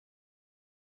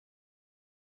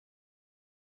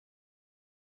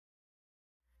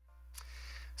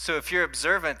So if you're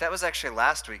observant, that was actually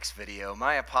last week's video.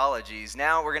 My apologies.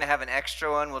 Now we're going to have an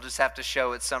extra one. We'll just have to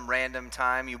show at some random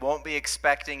time. You won't be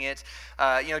expecting it.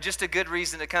 Just a good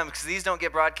reason to come, because these don't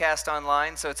get broadcast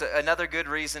online, so it's another good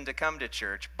reason to come to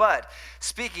church. But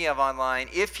speaking of online,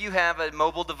 if you have a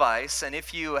mobile device and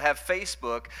if you have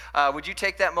Facebook, would you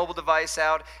take that mobile device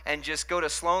out and just go to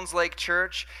Sloan's Lake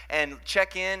Church and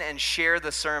check in and share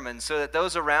the sermon so that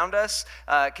those around us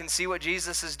can see what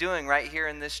Jesus is doing right here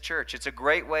in this church. It's a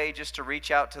great way just to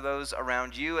reach out to those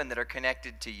around you and that are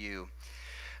connected to you.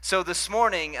 So this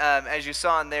morning, as you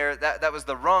saw in there, that was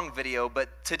the wrong video,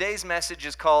 but today's message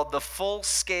is called The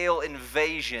Full-Scale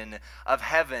Invasion of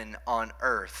Heaven on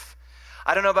Earth.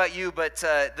 I don't know about you, but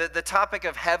the topic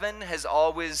of heaven has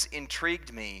always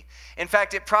intrigued me. In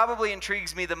fact, it probably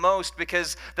intrigues me the most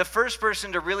because the first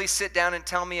person to really sit down and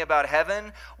tell me about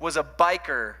heaven was a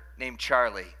biker named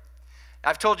Charlie.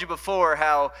 I've told you before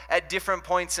how at different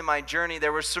points in my journey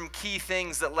there were some key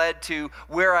things that led to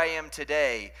where I am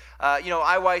today.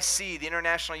 IYC, the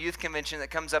International Youth Convention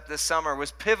that comes up this summer,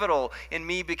 was pivotal in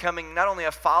me becoming not only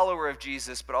a follower of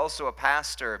Jesus but also a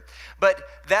pastor. But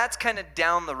that's kind of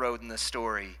down the road in the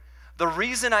story. The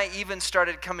reason I even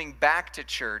started coming back to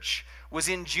church was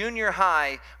in junior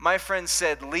high. My friend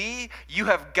said, "Lee, you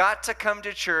have got to come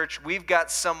to church. We've got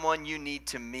someone you need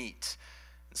to meet."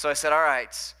 And so I said, all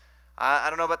right. I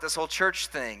don't know about this whole church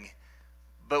thing,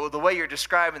 but with the way you're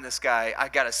describing this guy, I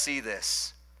got to see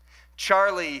this.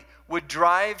 Charlie would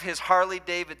drive his Harley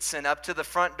Davidson up to the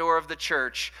front door of the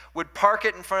church, would park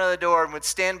it in front of the door, and would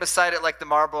stand beside it like the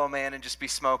Marlboro Man and just be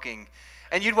smoking.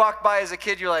 And you'd walk by as a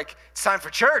kid, you're like, it's time for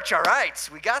church, all right,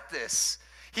 we got this.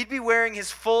 He'd be wearing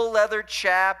his full leather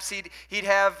chaps. He'd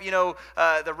have,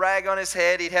 the rag on his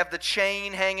head. He'd have the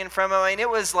chain hanging from him. I mean, it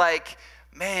was like,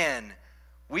 man,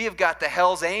 we have got the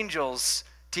Hell's Angels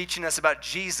teaching us about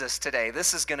Jesus today.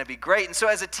 This is going to be great. And so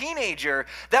as a teenager,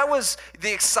 that was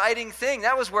the exciting thing.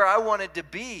 That was where I wanted to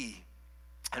be.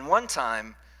 And one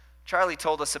time, Charlie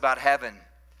told us about heaven.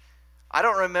 I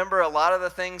don't remember a lot of the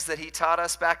things that he taught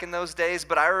us back in those days,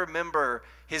 but I remember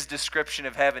his description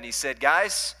of heaven. He said,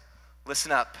 guys,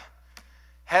 listen up.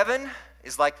 Heaven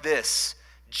is like this.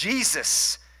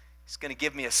 Jesus is going to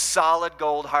give me a solid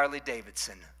gold Harley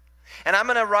Davidson. And I'm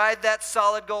going to ride that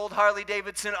solid gold Harley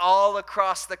Davidson all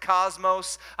across the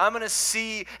cosmos. I'm going to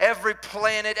see every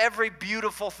planet, every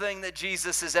beautiful thing that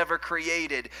Jesus has ever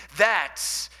created. That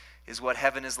is what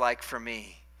heaven is like for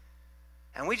me.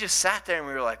 And we just sat there and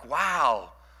we were like,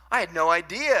 wow, I had no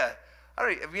idea.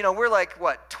 We're like,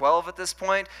 12 at this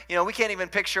point? We can't even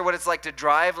picture what it's like to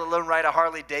drive, let alone ride a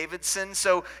Harley Davidson.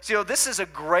 So this is a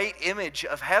great image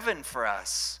of heaven for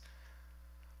us.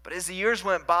 But as the years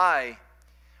went by,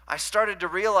 I started to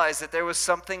realize that there was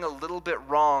something a little bit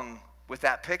wrong with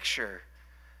that picture.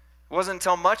 It wasn't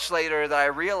until much later that I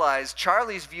realized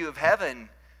Charlie's view of heaven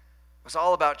was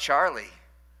all about Charlie.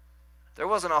 There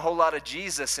wasn't a whole lot of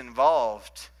Jesus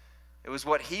involved. It was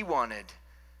what he wanted.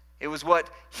 It was what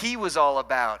he was all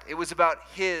about. It was about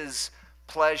his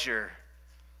pleasure.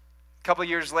 A couple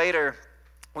years later,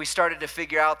 we started to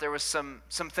figure out there was some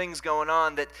things going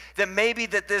on that maybe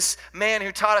that this man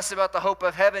who taught us about the hope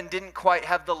of heaven didn't quite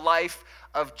have the life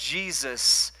of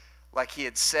Jesus like he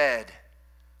had said.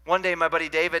 One day my buddy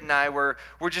David and I were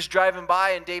just driving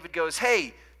by and David goes,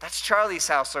 hey, that's Charlie's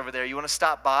house over there. You want to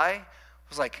stop by? I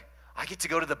was like, I get to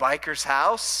go to the biker's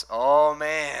house? Oh,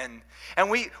 man. And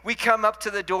we come up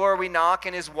to the door, we knock,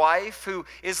 and his wife, who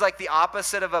is like the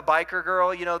opposite of a biker girl,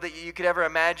 that you could ever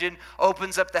imagine,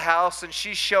 opens up the house, and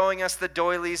she's showing us the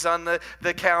doilies on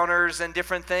the counters and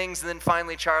different things. And then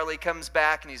finally Charlie comes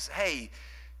back, and he's, hey,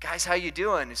 guys, how you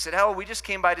doing? He said, oh, we just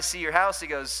came by to see your house. He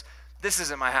goes, this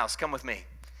isn't my house. Come with me.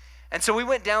 And so we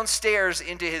went downstairs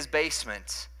into his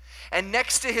basement. And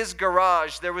next to his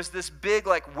garage, there was this big,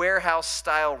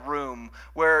 warehouse-style room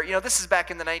where, this is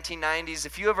back in the 1990s.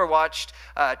 If you ever watched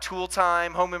Tool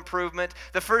Time, Home Improvement,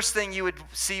 the first thing you would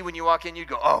see when you walk in, you'd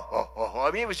go, oh.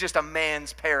 I mean, it was just a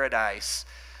man's paradise.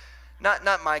 Not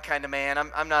my kind of man.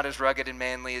 I'm not as rugged and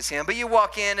manly as him. But you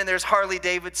walk in, and there's Harley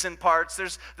Davidson parts.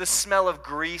 There's the smell of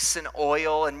grease and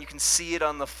oil, and you can see it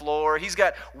on the floor. He's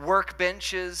got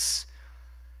workbenches.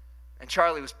 And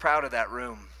Charlie was proud of that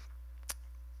room.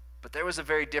 But there was a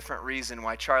very different reason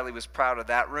why Charlie was proud of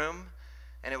that room,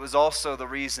 and it was also the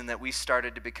reason that we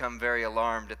started to become very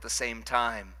alarmed at the same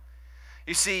time.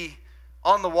 You see,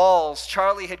 on the walls,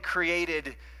 Charlie had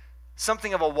created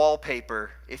something of a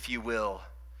wallpaper, if you will.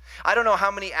 I don't know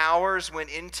how many hours went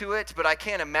into it, but I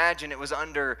can't imagine it was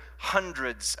under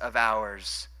hundreds of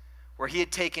hours, where he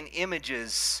had taken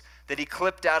images that he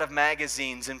clipped out of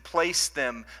magazines and placed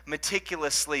them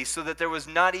meticulously so that there was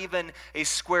not even a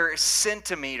square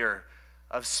centimeter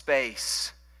of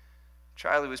space.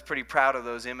 Charlie was pretty proud of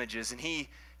those images, and he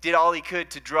did all he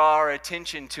could to draw our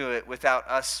attention to it without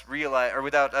us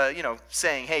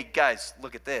saying, "Hey guys,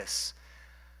 look at this."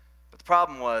 But the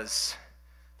problem was,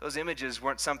 those images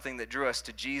weren't something that drew us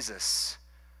to Jesus.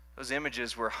 Those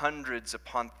images were hundreds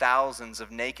upon thousands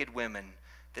of naked women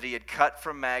that he had cut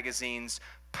from magazines,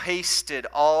 pasted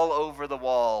all over the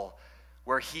wall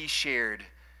where he shared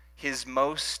his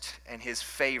most and his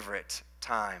favorite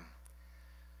time.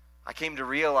 I came to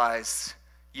realize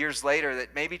years later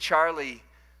that maybe Charlie,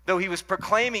 though he was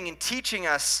proclaiming and teaching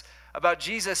us about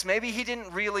Jesus, maybe he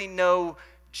didn't really know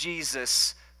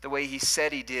Jesus the way he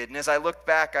said he did. And as I looked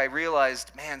back, I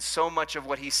realized, man, so much of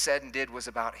what he said and did was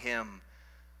about him.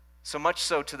 So much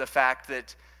so to the fact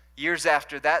that years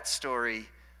after that story,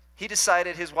 he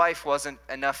decided his wife wasn't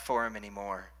enough for him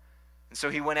anymore. And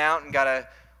so he went out and got a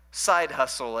side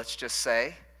hustle, let's just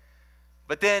say.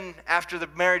 But then after the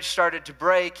marriage started to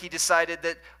break, he decided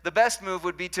that the best move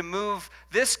would be to move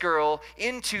this girl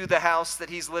into the house that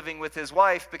he's living with his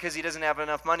wife because he doesn't have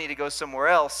enough money to go somewhere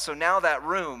else. So now that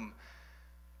room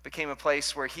became a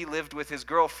place where he lived with his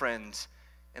girlfriend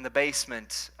in the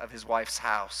basement of his wife's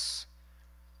house.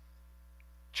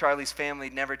 Charlie's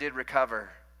family never did recover.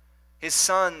 His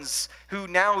sons, who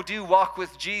now do walk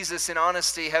with Jesus in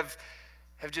honesty, have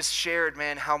just shared,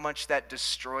 man, how much that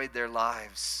destroyed their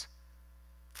lives.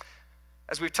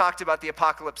 As we've talked about the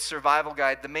Apocalypse Survival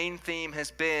Guide, the main theme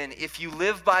has been, if you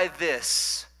live by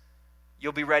this,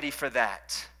 you'll be ready for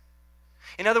that.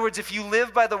 In other words, if you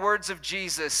live by the words of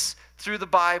Jesus through the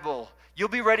Bible, you'll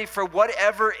be ready for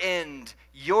whatever end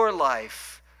your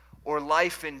life or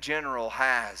life in general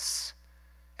has.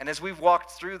 And as we've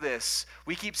walked through this,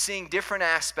 we keep seeing different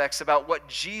aspects about what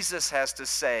Jesus has to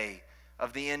say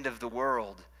of the end of the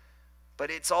world. But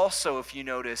it's also, if you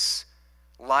notice,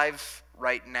 live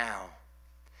right now.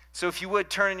 So if you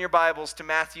would, turn in your Bibles to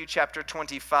Matthew chapter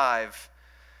 25,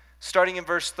 starting in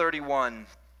verse 31.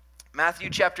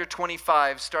 Matthew chapter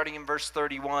 25, starting in verse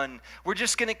 31. We're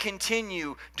just going to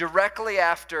continue directly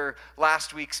after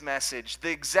last week's message. The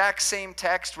exact same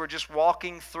text, we're just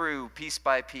walking through piece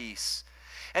by piece.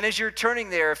 And as you're turning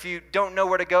there, if you don't know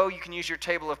where to go, you can use your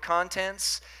table of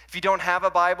contents. If you don't have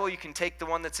a Bible, you can take the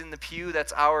one that's in the pew.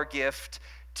 That's our gift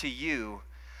to you.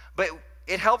 But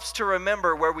it helps to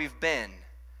remember where we've been.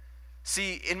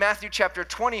 See, in Matthew chapter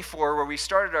 24, where we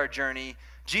started our journey,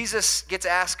 Jesus gets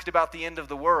asked about the end of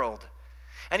the world.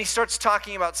 And he starts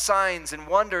talking about signs and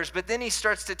wonders, but then he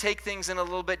starts to take things in a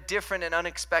little bit different and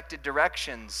unexpected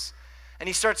directions. And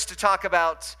he starts to talk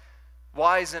about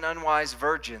wise and unwise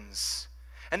virgins.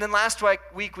 And then last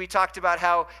week we talked about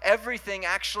how everything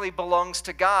actually belongs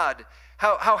to God.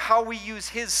 How we use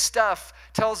his stuff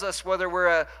tells us whether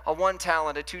we're a 1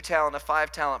 talent, a 2 talent, a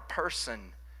 5 talent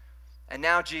person. And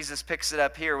now Jesus picks it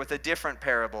up here with a different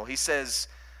parable. He says,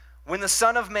 when the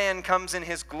Son of Man comes in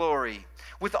his glory,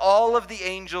 with all of the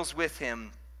angels with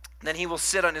him, then he will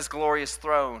sit on his glorious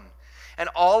throne, and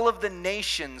all of the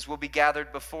nations will be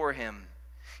gathered before him.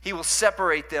 He will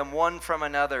separate them one from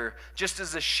another, just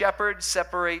as a shepherd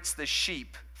separates the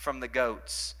sheep from the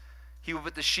goats. He will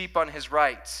put the sheep on his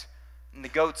right and the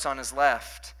goats on his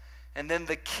left. And then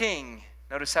the king,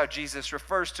 notice how Jesus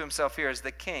refers to himself here as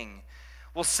the king,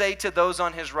 will say to those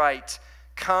on his right,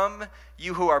 come,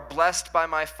 you who are blessed by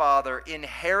my Father,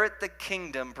 inherit the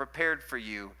kingdom prepared for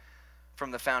you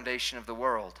from the foundation of the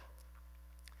world.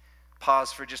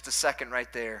 Pause for just a second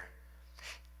right there.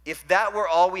 If that were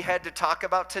all we had to talk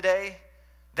about today,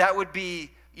 that would be,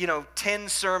 10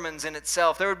 sermons in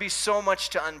itself. There would be so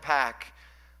much to unpack.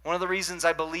 One of the reasons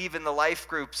I believe in the life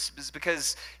groups is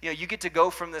because, you get to go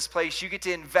from this place, you get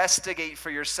to investigate for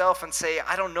yourself and say,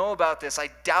 I don't know about this, I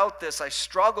doubt this, I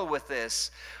struggle with this.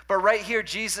 But right here,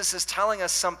 Jesus is telling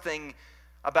us something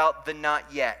about the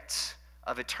not yet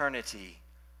of eternity.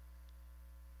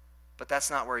 But that's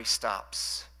not where he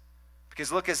stops.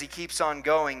 Because look, as he keeps on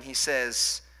going, he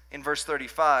says in verse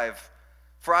 35,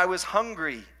 for I was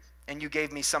hungry, and you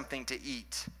gave me something to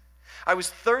eat. I was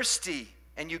thirsty,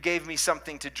 and you gave me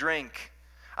something to drink.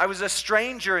 I was a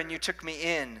stranger, and you took me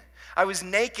in. I was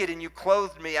naked, and you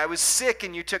clothed me. I was sick,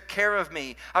 and you took care of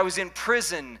me. I was in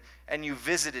prison, and you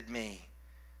visited me.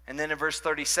 And then in verse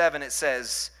 37 it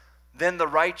says, then the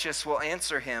righteous will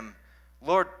answer him,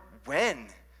 Lord, when?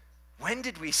 When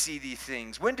did we see these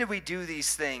things? When did we do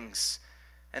these things?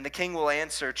 And the king will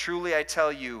answer, truly I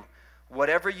tell you,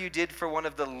 whatever you did for one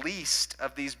of the least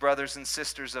of these brothers and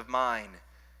sisters of mine,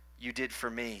 you did for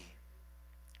me.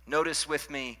 Notice with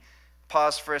me,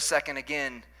 pause for a second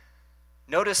again.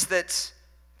 Notice that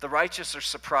the righteous are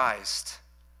surprised.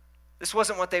 This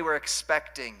wasn't what they were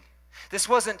expecting. This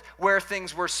wasn't where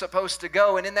things were supposed to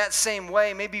go. And in that same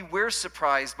way, maybe we're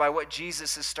surprised by what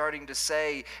Jesus is starting to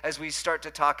say as we start to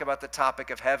talk about the topic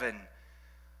of heaven.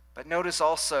 But notice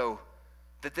also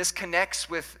that this connects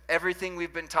with everything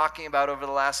we've been talking about over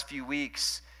the last few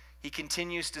weeks. He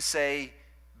continues to say,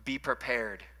 be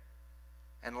prepared.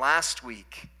 And last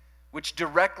week, which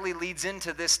directly leads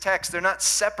into this text, they're not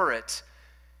separate.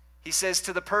 He says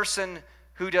to the person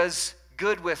who does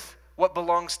good with what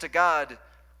belongs to God,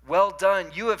 well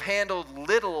done, you have handled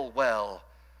little well,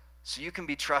 so you can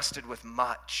be trusted with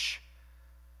much.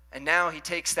 And now he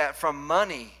takes that from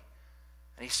money,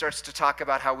 and he starts to talk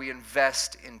about how we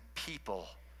invest in people.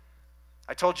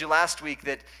 I told you last week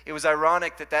that it was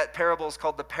ironic that parable is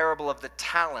called the parable of the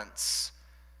talents.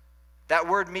 That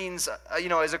word means,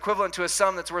 is equivalent to a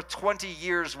sum that's worth 20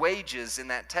 years' wages in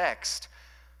that text.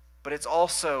 But it's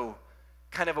also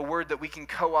kind of a word that we can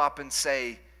co-op and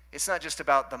say, it's not just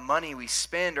about the money we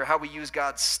spend or how we use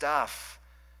God's stuff.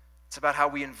 It's about how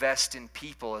we invest in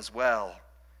people as well.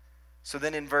 So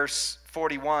then in verse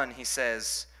 41, he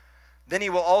says, then he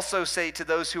will also say to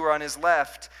those who are on his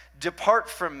left, depart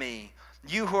from me,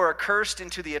 you who are cursed,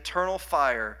 into the eternal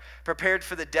fire, prepared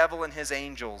for the devil and his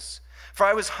angels. For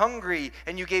I was hungry,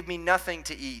 and you gave me nothing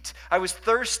to eat. I was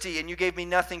thirsty, and you gave me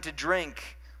nothing to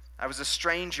drink. I was a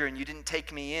stranger, and you didn't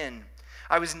take me in.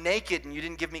 I was naked, and you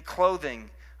didn't give me clothing.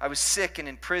 I was sick and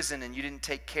in prison, and you didn't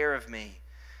take care of me.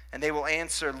 And they will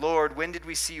answer, Lord, when did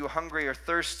we see you hungry or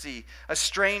thirsty, a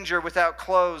stranger without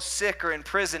clothes, sick or in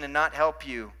prison, and not help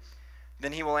you?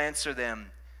 Then he will answer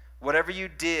them, whatever you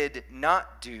did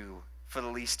not do for the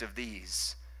least of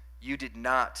these, you did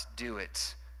not do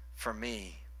it for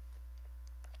me.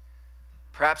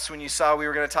 Perhaps when you saw we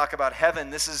were going to talk about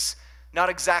heaven, this is not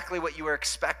exactly what you were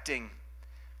expecting.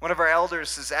 One of our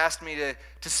elders has asked me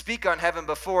to speak on heaven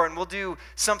before, and we'll do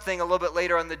something a little bit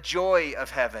later on the joy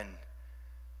of heaven.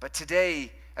 But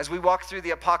today, as we walk through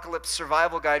the Apocalypse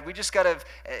Survival Guide, we just got to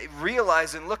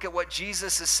realize and look at what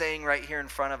Jesus is saying right here in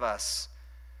front of us.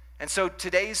 And so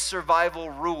today's survival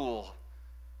rule,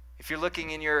 if you're looking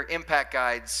in your impact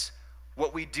guides,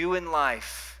 what we do in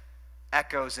life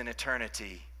echoes in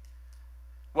eternity.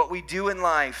 What we do in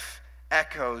life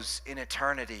echoes in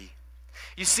eternity.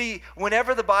 You see,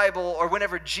 whenever the Bible or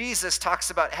whenever Jesus talks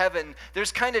about heaven,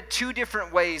 there's kind of two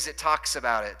different ways it talks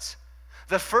about it.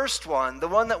 The first one, the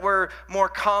one that we're more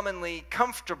commonly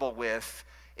comfortable with,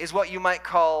 is what you might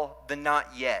call the not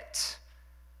yet.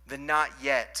 The not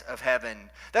yet of heaven.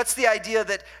 That's the idea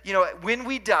that, when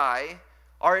we die,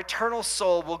 our eternal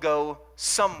soul will go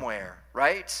somewhere,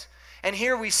 right? And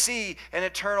here we see an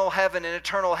eternal heaven and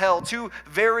eternal hell, two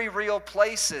very real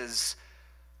places.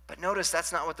 But notice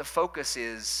that's not what the focus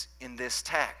is in this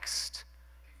text.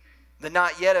 The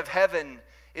not yet of heaven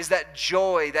is that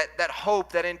joy, that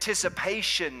hope, that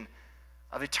anticipation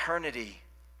of eternity.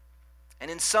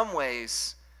 And in some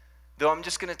ways, though I'm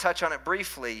just going to touch on it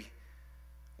briefly,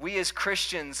 we as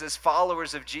Christians, as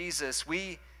followers of Jesus,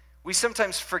 we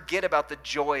sometimes forget about the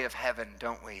joy of heaven,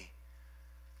 don't we?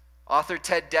 Author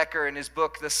Ted Decker, in his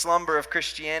book, The Slumber of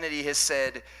Christianity, has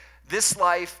said, this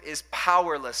life is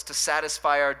powerless to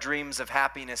satisfy our dreams of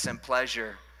happiness and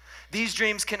pleasure. These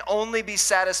dreams can only be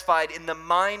satisfied in the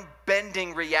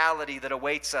mind-bending reality that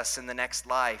awaits us in the next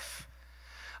life.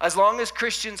 As long as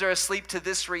Christians are asleep to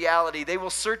this reality, they will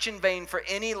search in vain for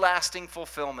any lasting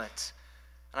fulfillment.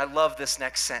 And I love this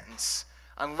next sentence.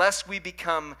 Unless we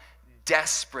become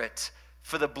desperate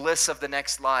for the bliss of the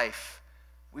next life,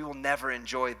 we will never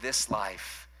enjoy this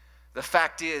life. The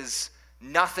fact is,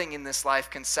 nothing in this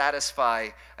life can satisfy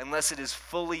unless it is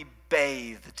fully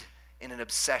bathed in an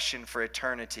obsession for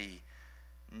eternity.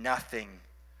 Nothing.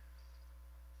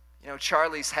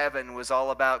 Charlie's heaven was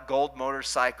all about gold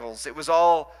motorcycles. It was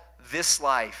all this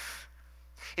life.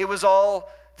 It was all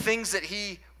things that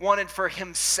he wanted for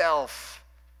himself.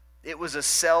 It was a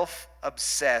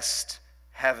self-obsessed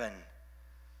heaven.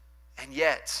 And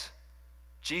yet,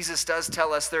 Jesus does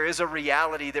tell us there is a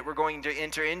reality that we're going to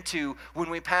enter into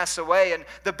when we pass away. And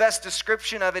the best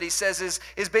description of it, he says,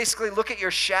 is basically look at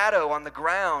your shadow on the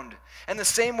ground. And the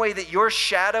same way that your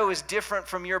shadow is different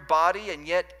from your body, and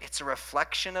yet it's a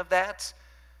reflection of that,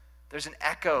 there's an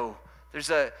echo. There's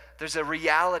a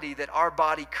reality that our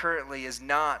body currently is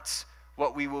not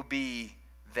what we will be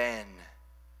then.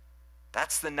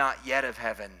 That's the not yet of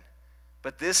heaven.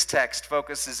 But this text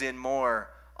focuses in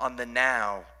more on the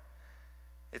now.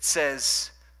 It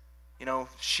says,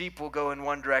 sheep will go in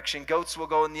one direction, goats will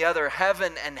go in the other,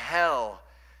 heaven and hell.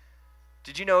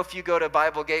 Did you know if you go to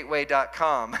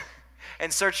BibleGateway.com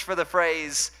and search for the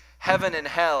phrase, heaven and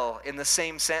hell in the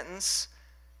same sentence,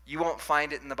 you won't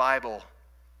find it in the Bible.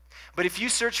 But if you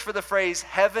search for the phrase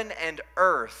heaven and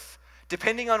earth,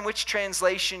 depending on which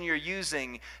translation you're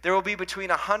using, there will be between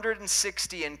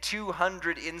 160 and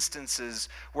 200 instances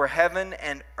where heaven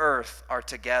and earth are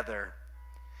together.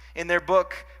 In their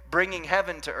book, Bringing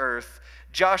Heaven to Earth,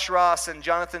 Josh Ross and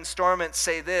Jonathan Stormont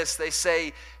say this. They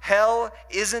say, hell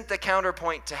isn't the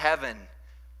counterpoint to heaven.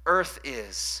 Earth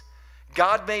is.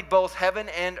 God made both heaven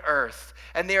and earth,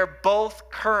 and they are both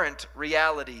current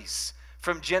realities.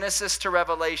 From Genesis to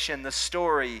Revelation, the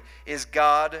story is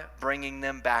God bringing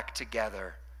them back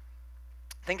together.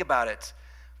 Think about it.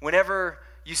 Whenever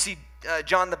you see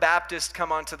John the Baptist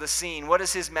come onto the scene, what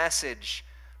is his message?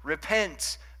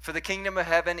 Repent, for the kingdom of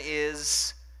heaven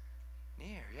is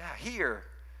near. Yeah, here.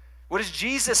 What is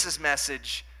Jesus'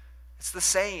 message? It's the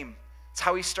same. It's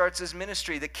how he starts his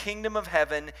ministry. The kingdom of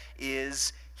heaven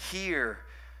is here.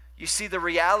 You see, the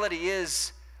reality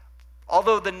is,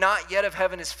 although the not yet of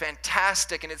heaven is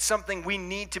fantastic and it's something we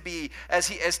need to be, as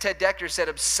Ted Decker said,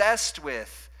 obsessed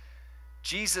with,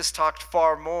 Jesus talked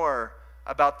far more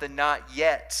about the not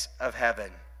yet of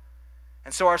heaven.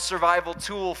 And so our survival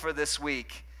tool for this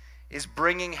week is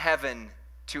bringing heaven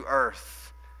to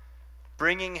earth.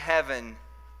 Bringing heaven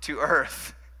to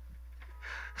earth.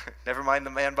 Never mind the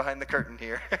man behind the curtain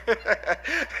here.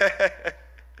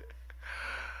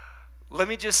 Let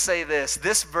me just say this.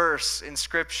 This verse in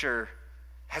Scripture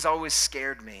has always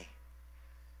scared me.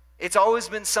 It's always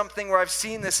been something where I've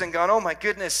seen this and gone, oh my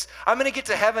goodness, I'm going to get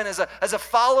to heaven as a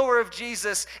follower of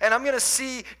Jesus, and I'm going to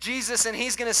see Jesus, and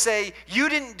he's going to say, you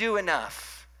didn't do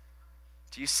enough.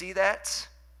 Do you see that?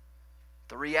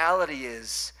 The reality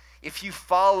is, if you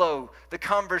follow the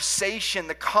conversation,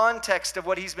 the context of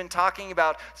what he's been talking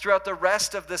about throughout the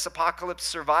rest of this Apocalypse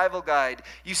Survival Guide,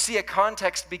 you see a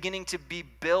context beginning to be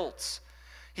built.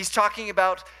 He's talking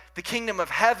about the kingdom of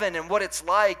heaven and what it's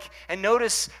like. And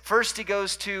notice, first he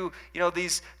goes to,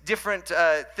 these different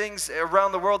things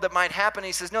around the world that might happen.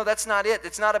 He says, no, that's not it.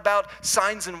 It's not about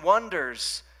signs and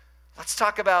wonders. Let's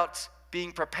talk about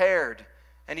being prepared.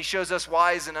 And he shows us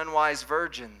wise and unwise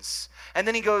virgins. And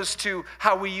then he goes to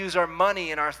how we use our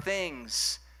money and our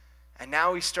things. And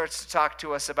now he starts to talk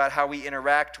to us about how we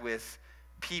interact with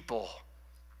people.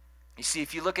 You see,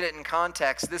 if you look at it in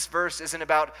context, this verse isn't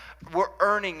about we're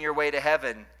earning your way to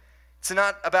heaven. It's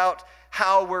not about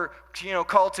how we're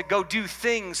called to go do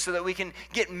things so that we can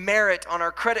get merit on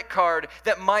our credit card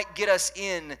that might get us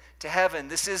in to heaven.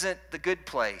 This isn't the good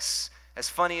place, as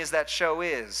funny as that show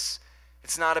is.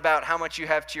 It's not about how much you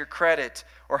have to your credit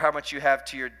or how much you have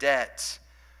to your debt.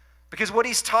 Because what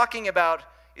he's talking about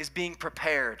is being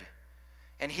prepared.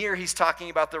 And here he's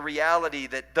talking about the reality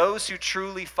that those who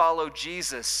truly follow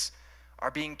Jesus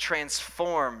are being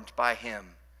transformed by him.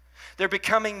 They're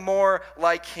becoming more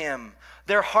like him.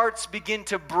 Their hearts begin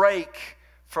to break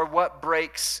for what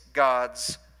breaks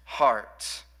God's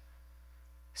heart.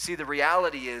 See, the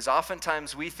reality is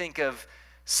oftentimes we think of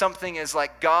something as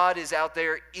like God is out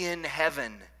there in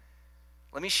heaven.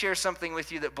 Let me share something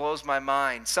with you that blows my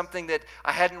mind, something that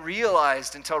I hadn't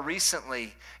realized until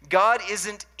recently. God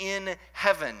isn't in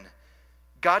heaven.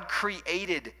 God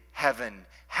created heaven.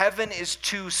 Heaven is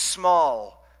too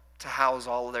small to house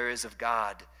all there is of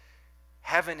God.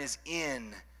 Heaven is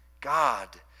in God.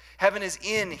 Heaven is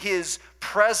in his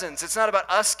presence. It's not about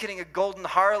us getting a golden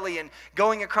Harley and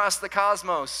going across the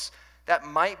cosmos. That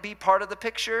might be part of the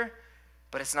picture,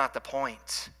 but it's not the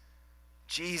point.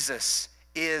 Jesus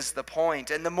is the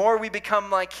point. And the more we become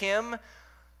like him,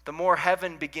 the more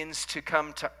heaven begins to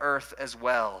come to earth as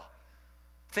well.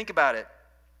 Think about it.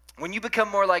 When you become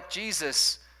more like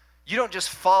Jesus, you don't just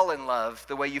fall in love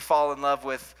the way you fall in love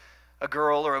with a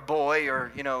girl or a boy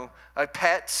or, a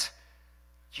pet.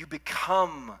 You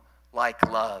become like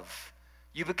love.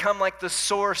 You become like the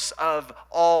source of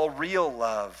all real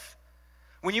love.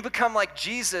 When you become like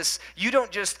Jesus, you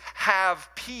don't just have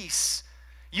peace.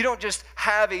 You don't just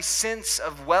have a sense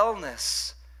of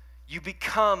wellness. You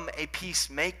become a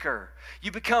peacemaker.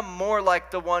 You become more like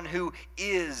the one who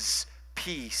is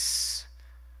peace.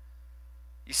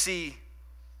 You see,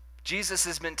 Jesus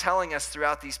has been telling us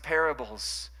throughout these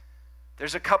parables,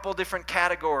 there's a couple different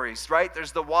categories, right?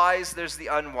 There's the wise, there's the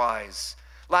unwise.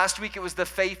 Last week it was the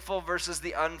faithful versus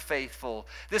the unfaithful.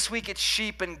 This week it's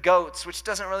sheep and goats, which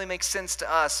doesn't really make sense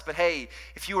to us. But hey,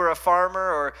 if you were a farmer,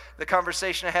 or the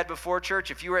conversation I had before church,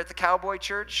 if you were at the cowboy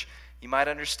church, you might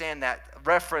understand that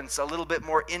reference a little bit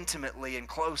more intimately and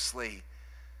closely.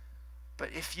 But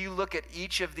if you look at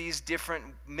each of these different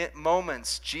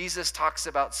moments, Jesus talks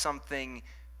about something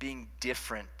being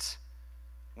different.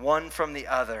 One from the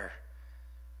other.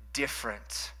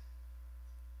 Different.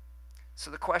 So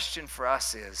the question for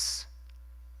us is,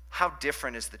 how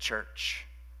different is the church?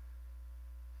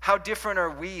 How different are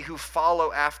we who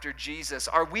follow after Jesus?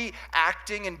 Are we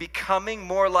acting and becoming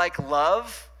more like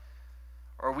love?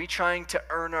 Or are we trying to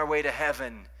earn our way to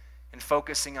heaven and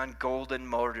focusing on golden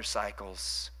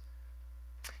motorcycles?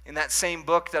 In that same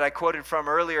book that I quoted from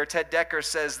earlier, Ted Decker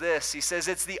says this. He says,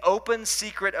 "It's the open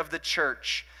secret of the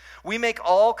church. We make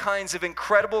all kinds of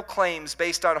incredible claims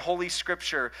based on Holy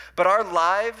Scripture, but our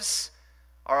lives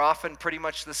are often pretty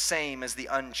much the same as the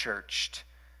unchurched.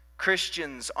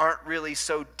 Christians aren't really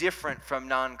so different from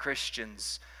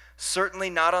non-Christians.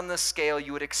 Certainly not on the scale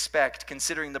you would expect,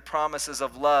 considering the promises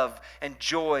of love and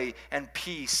joy and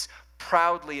peace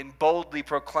proudly and boldly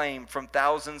proclaimed from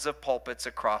thousands of pulpits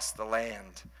across the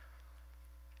land."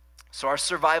 So our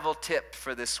survival tip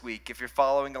for this week, if you're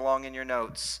following along in your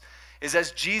notes, is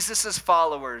as Jesus'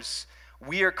 followers,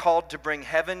 we are called to bring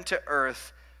heaven to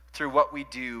earth through what we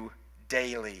do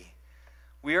daily.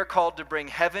 We are called to bring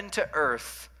heaven to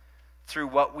earth through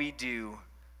what we do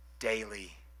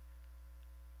daily.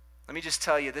 Let me just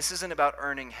tell you, this isn't about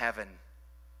earning heaven.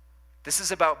 This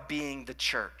is about being the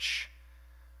church.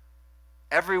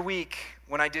 Every week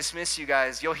when I dismiss you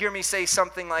guys, you'll hear me say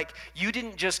something like, you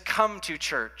didn't just come to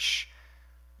church,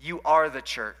 you are the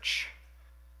church.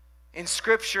 In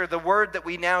Scripture, the word that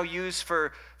we now use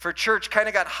for church kind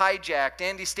of got hijacked.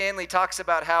 Andy Stanley talks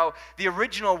about how the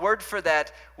original word for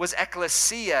that was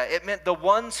ecclesia. It meant the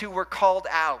ones who were called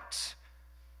out.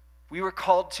 We were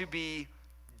called to be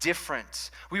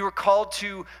different. We were called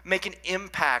to make an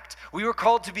impact. We were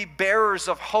called to be bearers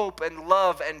of hope and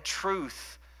love and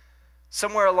truth.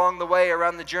 Somewhere along the way,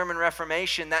 around the German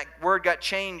Reformation, that word got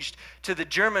changed to the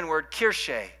German word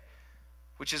Kirche,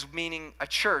 which is meaning a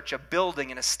church, a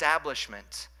building, an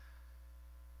establishment.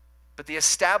 But the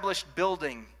established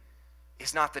building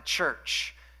is not the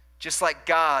church. Just like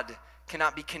God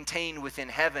cannot be contained within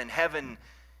heaven, heaven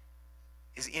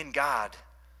is in God.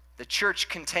 The church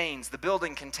contains, the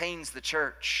building contains the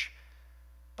church,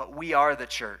 but we are the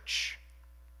church.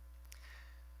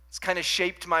 It's kind of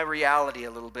shaped my reality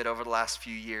a little bit over the last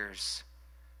few years.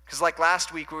 Because like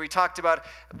last week where we talked about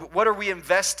what are we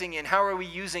investing in, how are we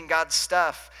using God's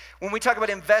stuff. When we talk about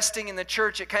investing in the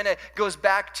church, it kind of goes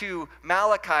back to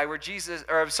Malachi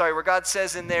where God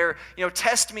says in there,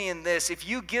 test me in this. If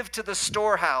you give to the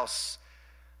storehouse,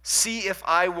 see if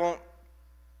I won't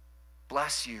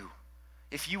bless you,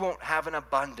 if you won't have an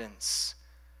abundance.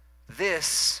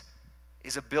 This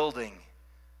is a building,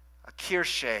 a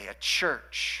Kirche, a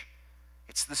church.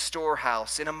 It's the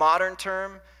storehouse. In a modern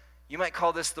term, you might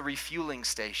call this the refueling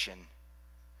station.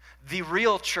 The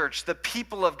real church, the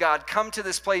people of God, come to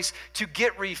this place to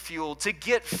get refueled, to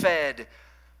get fed,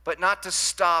 but not to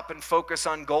stop and focus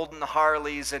on golden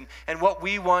Harleys and what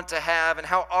we want to have and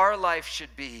how our life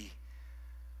should be,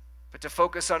 but to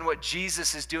focus on what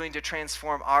Jesus is doing to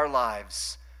transform our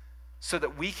lives so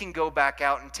that we can go back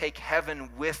out and take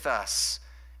heaven with us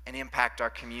and impact our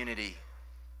community.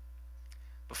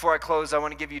 Before I close, I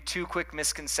want to give you two quick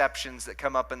misconceptions that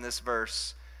come up in this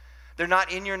verse. They're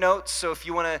not in your notes, so if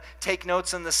you want to take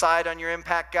notes on the side on your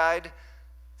impact guide,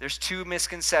 there's two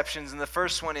misconceptions. And the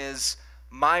first one is,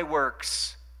 my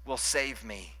works will save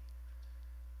me.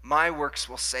 My works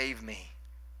will save me.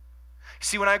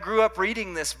 See, when I grew up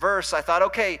reading this verse, I thought,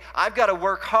 okay, I've got to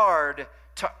work hard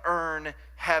to earn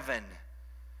heaven.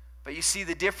 But you see,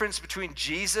 the difference between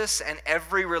Jesus and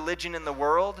every religion in the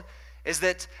world is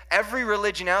that every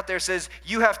religion out there says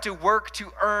you have to work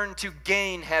to earn, to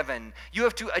gain heaven. You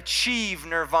have to achieve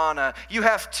nirvana. You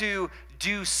have to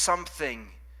do something.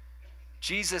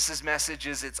 Jesus' message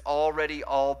is it's already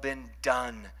all been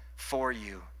done for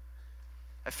you.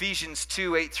 Ephesians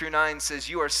 2:8-9 says,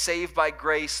 you are saved by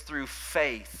grace through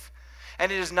faith.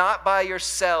 And it is not by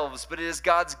yourselves, but it is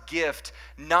God's gift,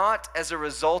 not as a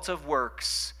result of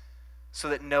works, so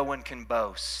that no one can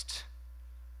boast.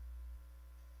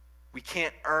 We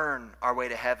can't earn our way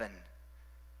to heaven.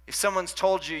 If someone's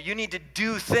told you, you need to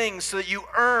do things so that you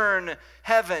earn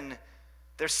heaven,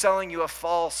 they're selling you a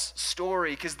false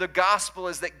story, because the gospel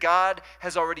is that God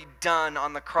has already done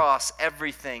on the cross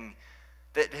everything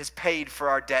that has paid for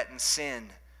our debt and sin.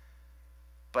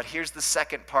 But here's the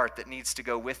second part that needs to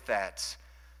go with that.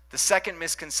 The second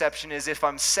misconception is if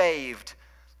I'm saved,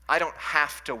 I don't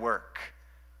have to work,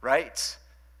 right?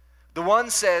 The one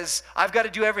says, I've got to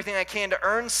do everything I can to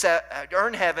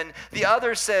earn heaven. The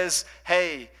other says,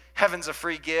 hey, heaven's a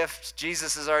free gift.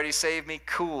 Jesus has already saved me.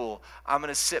 Cool. I'm going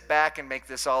to sit back and make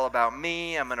this all about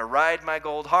me. I'm going to ride my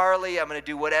gold Harley. I'm going to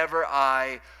do whatever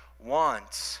I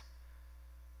want.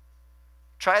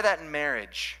 Try that in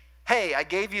marriage. hey, I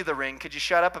gave you the ring. Could you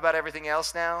shut up about everything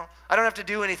else now? I don't have to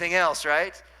do anything else,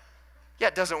 right? Yeah,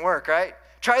 it doesn't work, right?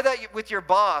 Try that with your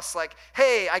boss. Like,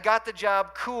 hey, I got the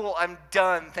job. Cool, I'm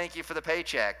done. Thank you for the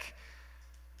paycheck.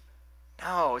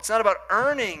 No, it's not about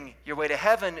earning your way to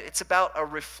heaven. It's about a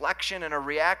reflection and a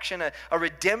reaction, a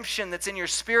redemption that's in your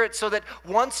spirit, so that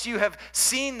once you have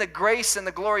seen the grace and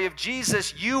the glory of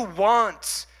Jesus, you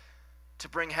want to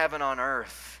bring heaven on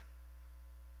earth.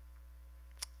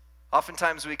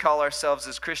 Oftentimes we call ourselves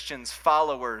as Christians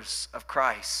followers of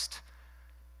Christ.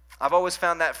 I've always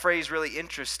found that phrase really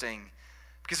interesting,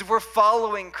 because if we're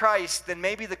following Christ, then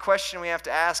maybe the question we have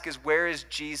to ask is, where is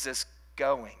Jesus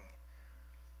going?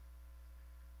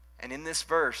 And in this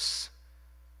verse,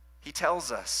 he tells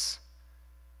us,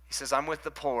 he says, I'm with the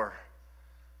poor,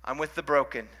 I'm with the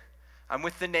broken, I'm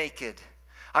with the naked,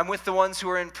 I'm with the ones who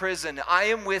are in prison, I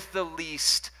am with the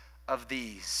least of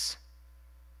these.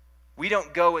 We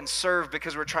don't go and serve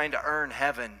because we're trying to earn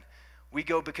heaven. We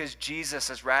go because Jesus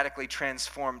has radically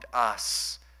transformed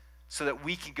us so that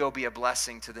we can go be a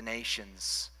blessing to the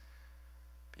nations.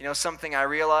 You know something I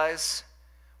realize?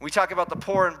 We talk about the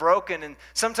poor and broken, and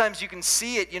sometimes you can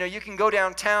see it. You know, you can go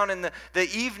downtown in the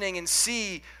evening and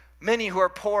see many who are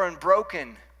poor and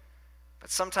broken. But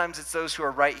sometimes it's those who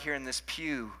are right here in this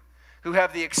pew, who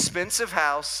have the expensive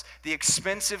house, the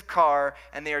expensive car,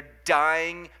 and they are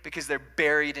dying because they're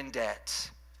buried in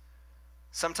debt.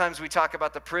 Sometimes we talk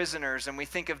about the prisoners, and we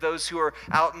think of those who are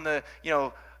out in the,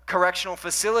 correctional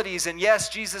facilities. And yes,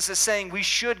 Jesus is saying we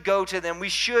should go to them. We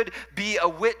should be a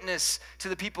witness to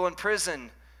the people in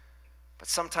prison. But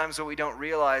sometimes what we don't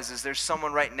realize is there's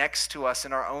someone right next to us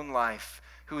in our own life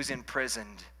who is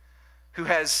imprisoned, who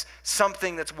has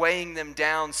something that's weighing them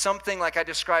down, something like I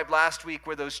described last week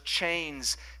where those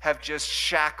chains have just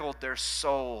shackled their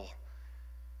soul.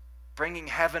 Bringing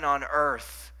heaven on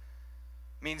earth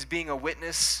means being a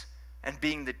witness and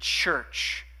being the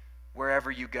church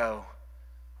wherever you go,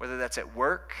 whether that's at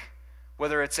work,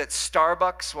 whether it's at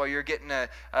Starbucks while you're getting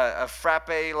a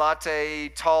frappe latte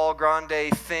tall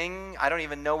grande thing. I don't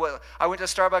even know what. I went to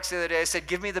Starbucks the other day. I said,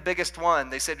 give me the biggest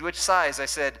one. They said, which size? I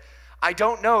said, I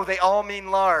don't know. They all mean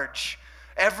large.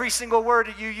 Every single word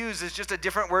that you use is just a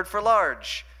different word for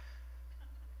large.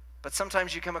 But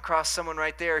sometimes you come across someone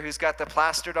right there who's got the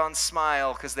plastered on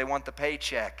smile because they want the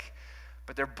paycheck,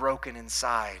 but they're broken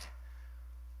inside.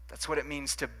 That's what it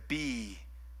means to be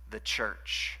the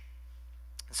church.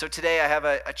 So today I have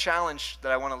a challenge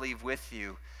that I want to leave with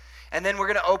you. And then we're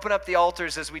going to open up the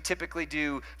altars as we typically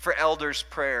do for elders'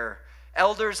 prayer.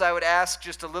 Elders, I would ask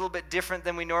just a little bit different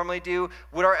than we normally do.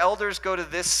 Would our elders go to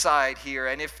this side here?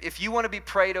 And if you want to be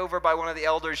prayed over by one of the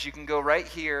elders, you can go right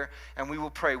here and we will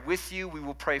pray with you. We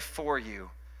will pray for you.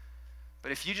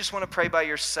 But if you just want to pray by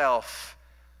yourself,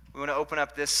 we want to open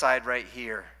up this side right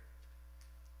here.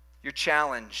 Your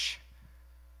challenge.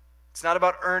 It's not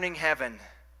about earning heaven.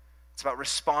 It's about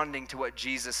responding to what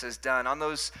Jesus has done. On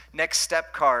those next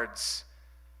step cards,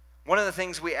 one of the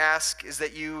things we ask is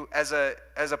that you, as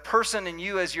a person and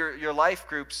you as your life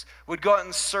groups, would go out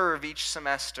and serve each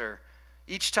semester.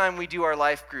 Each time we do our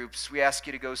life groups, we ask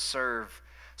you to go serve.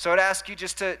 So I'd ask you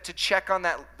just to check on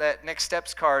that next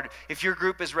steps card if your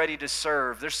group is ready to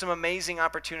serve. There's some amazing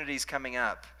opportunities coming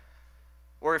up.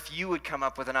 Or if you would come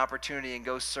up with an opportunity and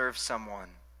go serve someone.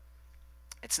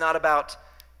 It's not about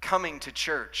coming to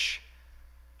church.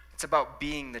 It's about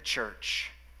being the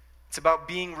church. It's about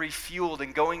being refueled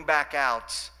and going back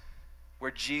out where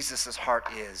Jesus' heart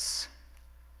is.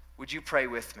 Would you pray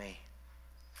with me?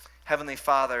 Heavenly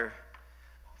Father,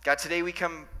 God, today we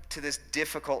come to this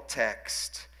difficult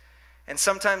text. And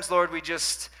sometimes, Lord,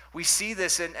 we see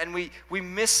this and we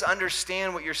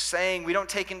misunderstand what you're saying. We don't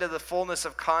take into the fullness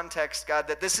of context, God,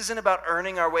 that this isn't about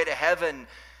earning our way to heaven.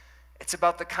 It's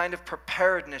about the kind of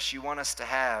preparedness you want us to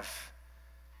have.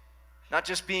 Not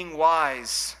just being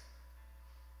wise,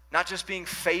 not just being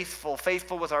faithful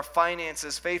with our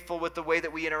finances, faithful with the way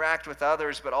that we interact with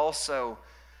others, but also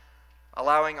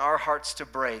allowing our hearts to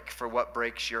break for what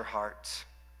breaks your heart.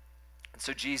 And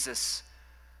so, Jesus,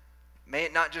 may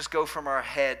it not just go from our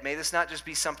head. May this not just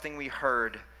be something we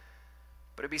heard,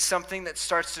 but it be something that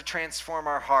starts to transform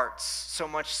our hearts, so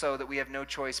much so that we have no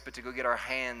choice but to go get our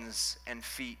hands and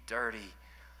feet dirty.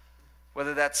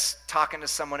 Whether that's talking to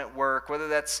someone at work, whether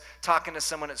that's talking to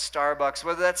someone at Starbucks,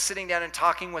 whether that's sitting down and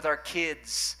talking with our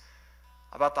kids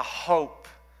about the hope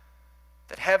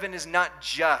that heaven is not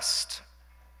just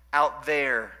out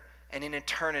there and in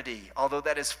eternity, although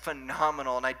that is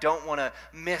phenomenal, and I don't want to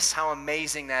miss how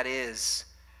amazing that is,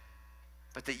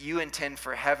 but that you intend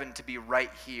for heaven to be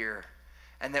right here,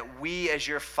 and that we as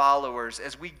your followers,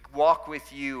 as we walk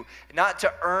with you, not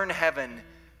to earn heaven,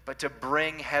 but to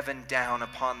bring heaven down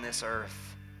upon this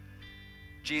earth.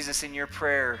 Jesus, in your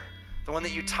prayer, the one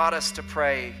that you taught us to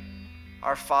pray,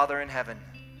 our Father in heaven,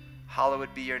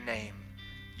 hallowed be your name.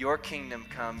 Your kingdom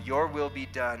come, your will be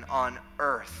done on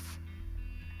earth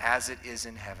as it is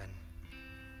in heaven.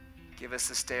 Give us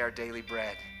this day our daily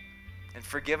bread, and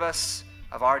forgive us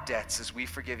of our debts as we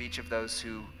forgive each of those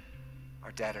who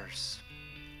are debtors.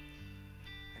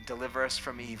 And deliver us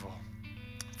from evil.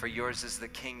 For yours is the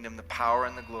kingdom, the power,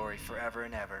 and the glory forever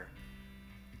and ever.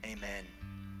 Amen.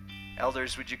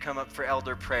 Elders, would you come up for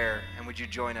elder prayer, and would you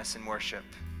join us in worship?